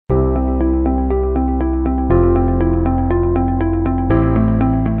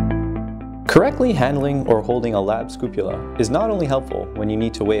Correctly handling or holding a lab scoopula is not only helpful when you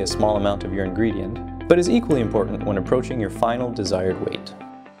need to weigh a small amount of your ingredient, but is equally important when approaching your final desired weight.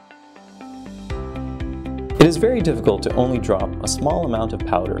 It is very difficult to only drop a small amount of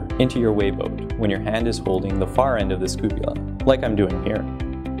powder into your weigh boat when your hand is holding the far end of the scoopula, like I'm doing here.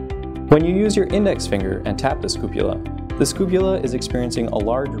 When you use your index finger and tap the scoopula is experiencing a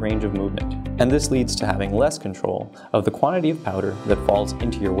large range of movement, and this leads to having less control of the quantity of powder that falls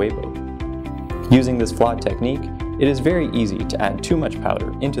into your weigh boat. Using this flawed technique, it is very easy to add too much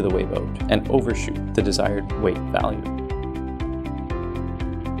powder into the weigh boat and overshoot the desired weight value.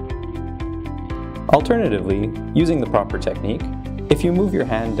 Alternatively, using the proper technique, if you move your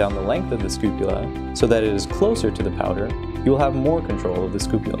hand down the length of the scoopula so that it is closer to the powder, you will have more control of the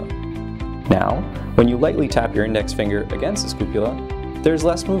scoopula. Now, when you lightly tap your index finger against the scoopula, there is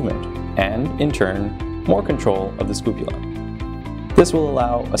less movement and, in turn, more control of the scoopula. This will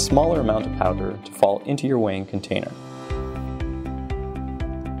allow a smaller amount of powder to fall into your weighing container.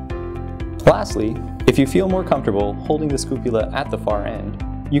 Lastly, if you feel more comfortable holding the scoopula at the far end,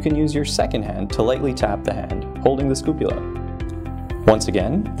 you can use your second hand to lightly tap the hand holding the scoopula. Once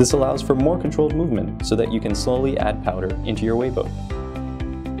again, this allows for more controlled movement so that you can slowly add powder into your weigh boat.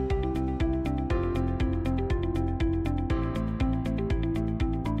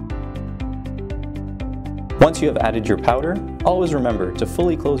 Once you have added your powder, always remember to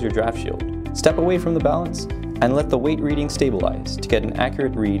fully close your draft shield, step away from the balance, and let the weight reading stabilize to get an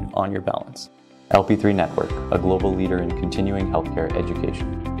accurate read on your balance. LP3 Network, a global leader in continuing healthcare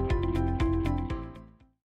education.